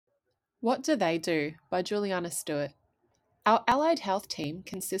What Do They Do? By Juliana Stewart. Our allied health team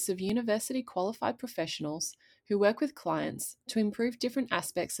consists of university qualified professionals who work with clients to improve different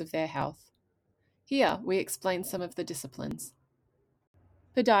aspects of their health. Here, we explain some of the disciplines.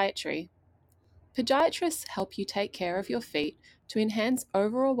 Podiatry. Podiatrists help you take care of your feet to enhance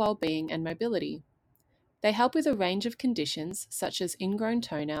overall well-being and mobility. They help with a range of conditions such as ingrown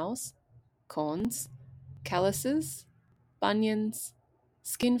toenails, corns, calluses, bunions,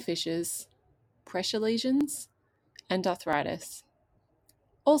 skin fissures, pressure lesions, and arthritis.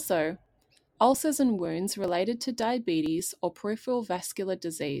 Also, ulcers and wounds related to diabetes or peripheral vascular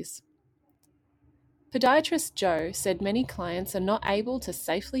disease. Podiatrist Joe said many clients are not able to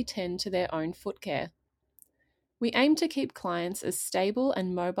safely tend to their own foot care. We aim to keep clients as stable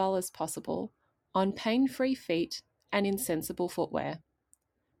and mobile as possible, on pain-free feet and in sensible footwear.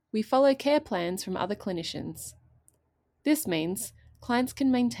 We follow care plans from other clinicians. This means clients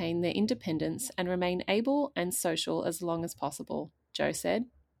can maintain their independence and remain able and social as long as possible, Joe said.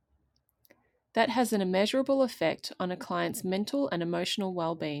 That has an immeasurable effect on a client's mental and emotional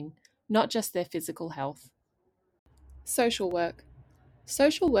well-being, not just their physical health. Social work.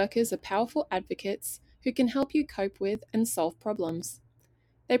 Social workers are powerful advocates who can help you cope with and solve problems.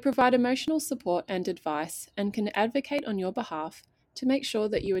 They provide emotional support and advice and can advocate on your behalf to make sure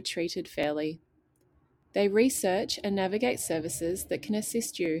that you are treated fairly. They research and navigate services that can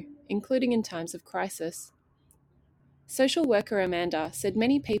assist you, including in times of crisis. Social worker Amanda said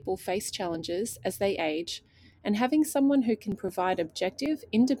many people face challenges as they age, and having someone who can provide objective,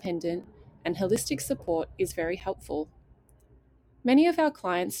 independent, and holistic support is very helpful. Many of our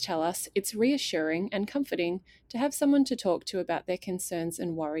clients tell us it's reassuring and comforting to have someone to talk to about their concerns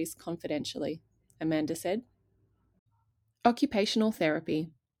and worries confidentially, Amanda said. Occupational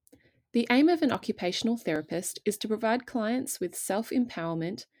therapy. The aim of an occupational therapist is to provide clients with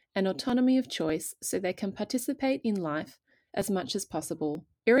self-empowerment and autonomy of choice so they can participate in life as much as possible,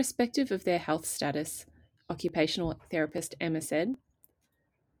 irrespective of their health status, occupational therapist Emma said.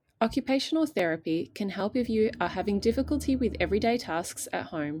 Occupational therapy can help if you are having difficulty with everyday tasks at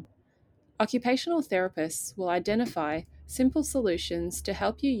home. Occupational therapists will identify simple solutions to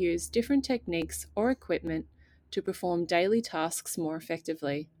help you use different techniques or equipment to perform daily tasks more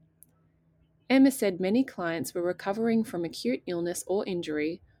effectively. Emma said many clients were recovering from acute illness or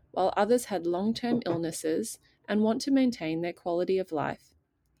injury, while others had long-term illnesses and want to maintain their quality of life.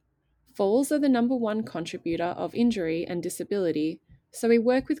 Falls are the number one contributor of injury and disability, so we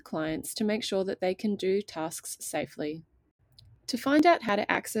work with clients to make sure that they can do tasks safely. To find out how to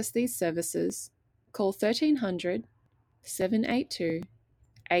access these services, call 1300 782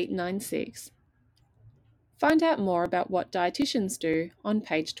 896. Find out more about what dietitians do on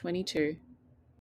page 22.